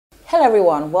Hello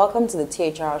everyone, welcome to the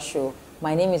THR Show.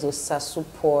 My name is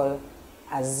Ogechukwu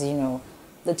Ezeokoli.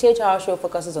 The THR Show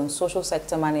focuses on social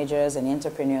sector managers and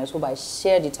entrepreneurs who by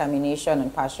sheer determination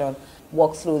and passion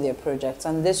work through their projects.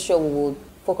 On this show, we will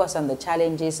focus on the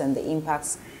challenges and the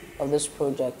impacts of this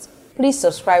project. Please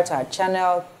subscribe to our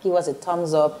channel, give us a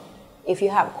thumbs up. If you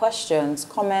have questions,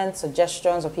 comments,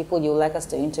 suggestions, or people you would like us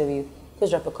to interview, please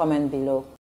drop a comment below.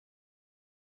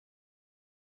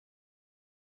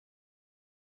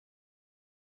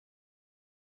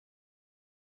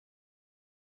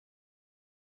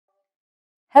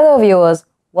 Hello viewers,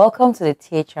 welcome to the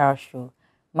THR Show.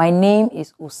 My name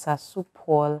is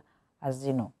Ogechukwu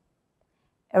Ezeokoli.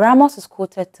 Erasmus is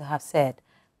quoted to have said,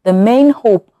 "The main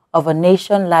hope of a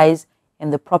nation lies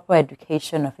in the proper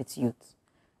education of its youth."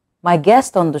 My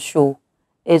guest on the show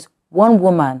is one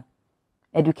woman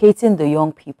educating the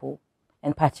young people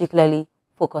and particularly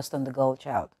focused on the girl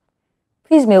child.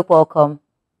 Please make welcome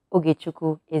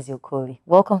Ogechukwu Ezeokoli.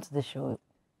 Welcome to the show.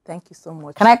 Thank you so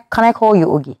much. Can I call you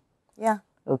Ogi? Yeah.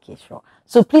 Okay, sure.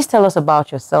 So please tell us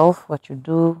about yourself, what you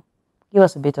do. Give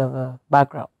us a bit of a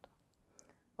background.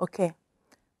 Okay.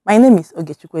 My name is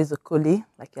Ogechukwu Ezeokoli,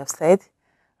 like you have said.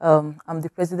 I'm the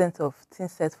president of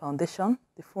THR Foundation.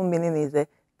 The full meaning is the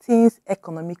Teens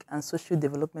Economic and Social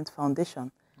Development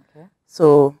Foundation. Okay.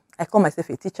 So I call myself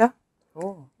a teacher.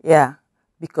 Oh. Yeah,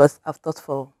 because I've taught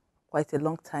for quite a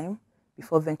long time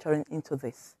before venturing into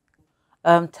this.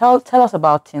 Tell us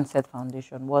about THR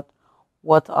Foundation.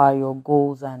 What are your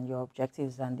goals and your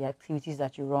objectives and the activities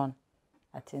that you run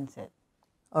at THR?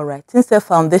 All right. THR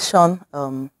Foundation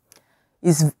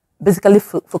is basically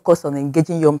focused on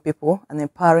engaging young people and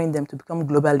empowering them to become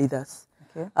global leaders.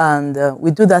 Okay. And we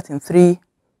do that in three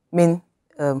main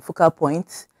focal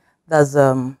points. That's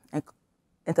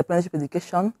entrepreneurship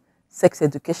education, sex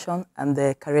education,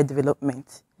 and career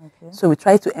development. Okay. So we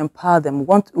try to empower them. We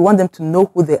want them to know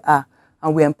who they are,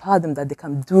 and we empower them that they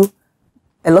can do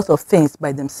a lot of things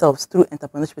by themselves through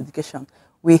entrepreneurship education.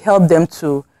 We help them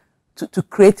to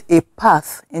create a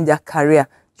path in their career,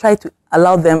 try to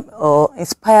allow them or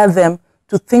inspire them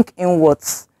to think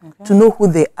inwards, okay, to know who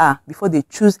they are before they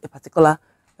choose a particular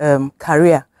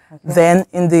career. Okay. Then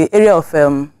in the area of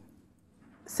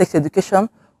sex education,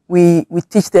 we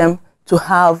teach them to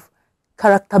have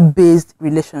character-based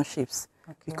relationships,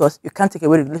 okay, because you can't take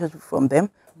away the relationship from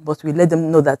them, but we let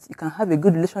them know that you can have a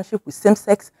good relationship with same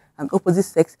sex and opposite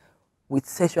sex with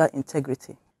sexual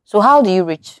integrity. So how do you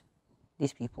reach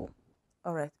these people?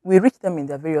 All right. We reach them in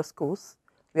their various schools.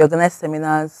 We organize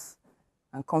seminars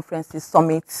and conferences,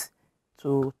 summits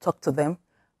to talk to them.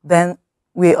 Then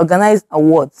we organize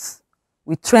awards.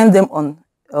 We train them on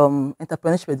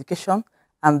entrepreneurship education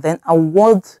and then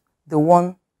award the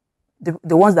ones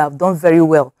that have done very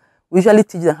well. We usually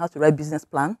teach them how to write business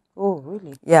plan. Oh,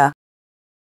 really? Yeah.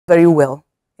 Very well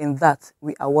in that,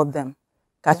 we award them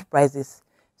cash prizes.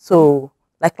 So,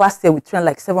 like last year, we trained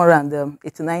like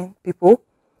 789 people.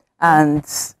 And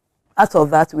out of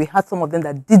that, we had some of them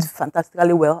that did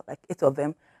fantastically well, like 8 of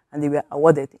them, and they were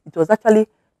awarded. It was actually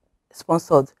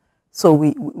sponsored. So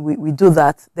we do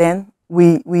that. Then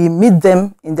we meet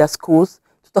them in their schools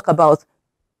to talk about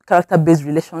character-based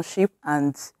relationship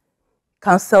and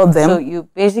counsel them. So you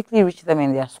basically reach them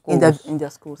in their schools? In their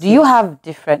schools. Do you have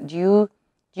different, do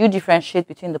you differentiate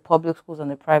between the public schools and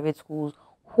the private schools?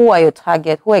 Who are your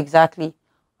target? Who exactly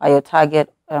are your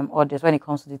target audience when it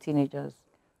comes to the teenagers?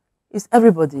 It's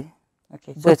everybody.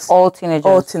 Okay, so it's all teenagers.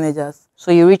 All teenagers.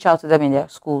 So you reach out to them in their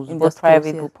schools, in both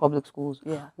private or public schools.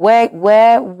 Yeah.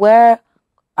 Where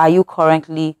are you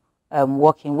currently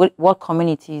working? What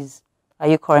communities are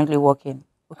you currently working?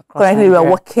 Currently, we are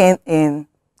working in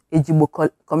Ejigbo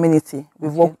community.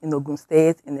 We've worked in Ogun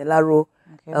State, in Elaro,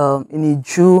 in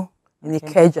Iju, in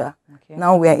Ikeja. Okay.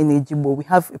 Now we are in Ejigbo. We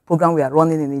have a program we are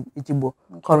running in Ejigbo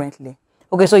currently.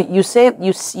 Okay, so you say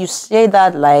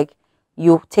that like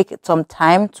you take some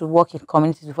time to work in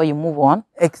communities before you move on.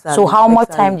 Exactly. So how much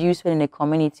time do you spend in a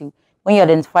community? When you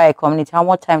identify a community, how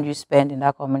much time do you spend in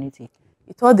that community?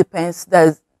 It all depends.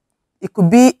 It could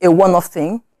be a one-off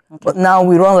thing, but now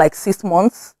we run like 6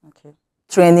 months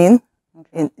training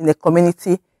in a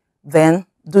community, then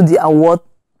do the award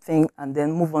thing, and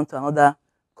then move on to another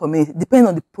community, depending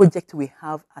on the project we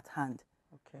have at hand.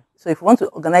 Okay. So if we want to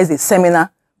organize a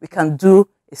seminar, we can do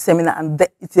a seminar, and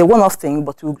it's a one-off thing,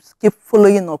 but we'll keep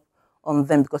following up on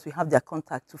them because we have their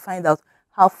contact to find out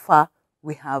how far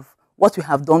we have, what we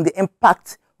have done, the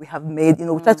impact we have made. You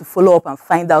know, we try to follow up and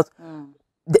find out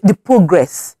the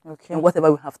progress in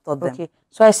whatever we have taught them. Okay.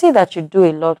 So I see that you do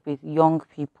a lot with young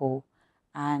people,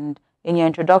 and in your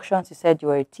introductions, you said you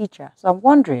were a teacher. So I'm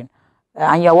wondering,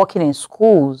 and you're working in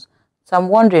schools. So I'm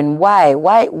wondering why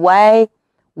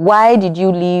did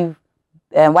you leave?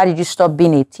 Why did you stop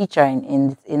being a teacher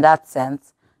in that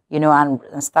sense? You know,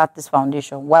 and start this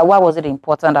foundation. Why was it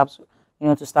important, you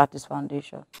know, to start this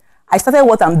foundation? I started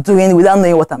what I'm doing without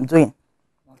knowing what I'm doing.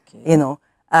 Okay. You know,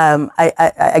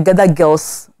 I gathered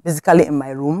girls basically in my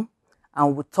room,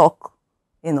 and we talk.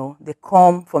 You know, they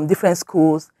come from different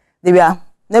schools. They were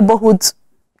neighborhood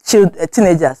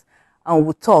teenagers, and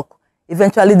we talk.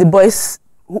 Eventually, the boys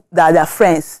that are their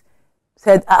friends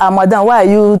said, Madam, why are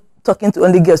you talking to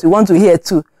only girls? We want to hear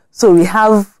too. So we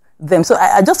have them. So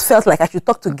I just felt like I should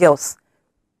talk to girls.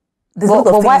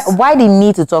 But why the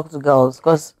need to talk to girls?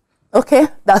 Because okay,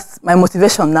 that's my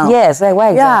motivation now. Yes, like why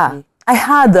exactly? Yeah, I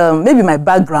had maybe my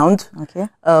background. Okay.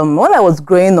 When I was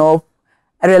growing up,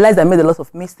 I realized I made a lot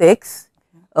of mistakes,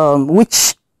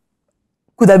 which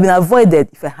could have been avoided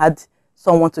if I had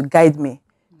someone to guide me.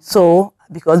 So,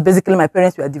 because basically my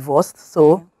parents were divorced,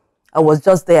 so I was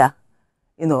just there,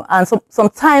 you know. And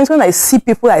sometimes when I see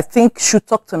people I think should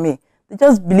talk to me, they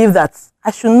just believe that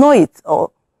I should know it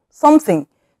or something.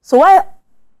 So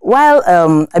while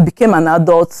I became an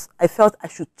adult, I felt I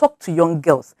should talk to young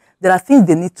girls. There are things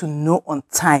they need to know on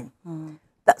time.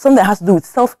 That something that has to do with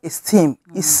self-esteem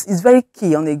is very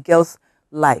key on a girl's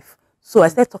life. So I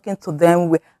started talking to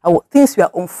them. Things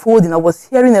were unfolding. I was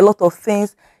hearing a lot of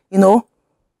things, you know,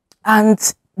 and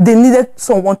they needed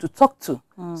someone to talk to.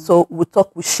 So we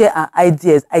talk, we share our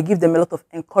ideas. I give them a lot of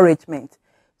encouragement.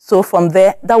 So from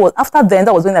there, that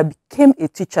was when I became a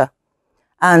teacher.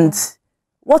 And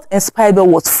what inspired me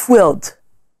was fueled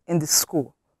in the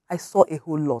school. I saw a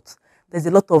whole lot. There's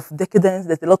a lot of decadence,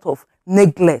 there's a lot of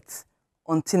neglect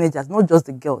on teenagers, not just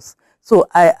the girls. So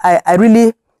I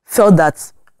really felt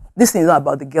that this thing is not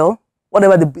about the girl.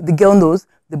 Whatever the girl knows,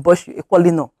 the boy should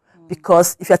equally know.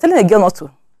 Because if you're telling a girl not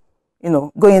to, you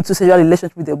know, go into sexual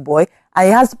relationship with a boy, and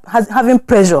he has having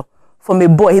pressure from a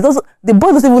boy, the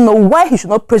boy doesn't even know why he should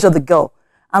not pressure the girl.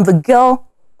 And the girl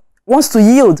wants to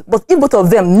yield. But if both of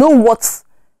them know what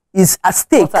is at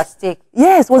stake. What's at stake?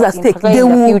 Yes, what's at stake. They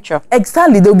will, future.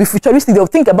 Exactly, they will be futuristic. They will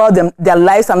think about their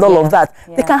lives and all of that.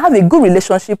 Yeah. They can have a good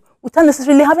relationship without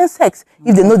necessarily having sex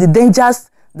if they know the dangers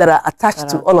that are attached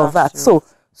to all of that. So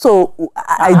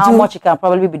how much it can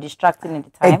probably be distracting in the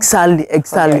time.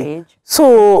 Exactly.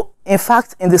 So in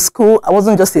fact, in the school, I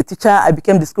wasn't just a teacher. I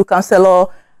became the school counselor.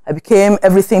 I became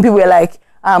everything. People were like,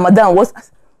 Madam,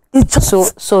 it's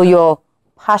just so your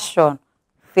passion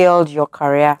failed your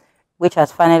career, which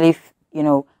has finally, you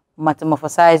know,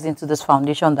 metamorphosized into this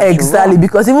foundation that exactly.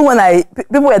 Because even when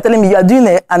people were telling me you are doing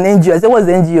an NGO, I said, what's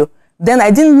the NGO? Then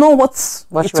I didn't know what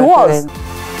it was.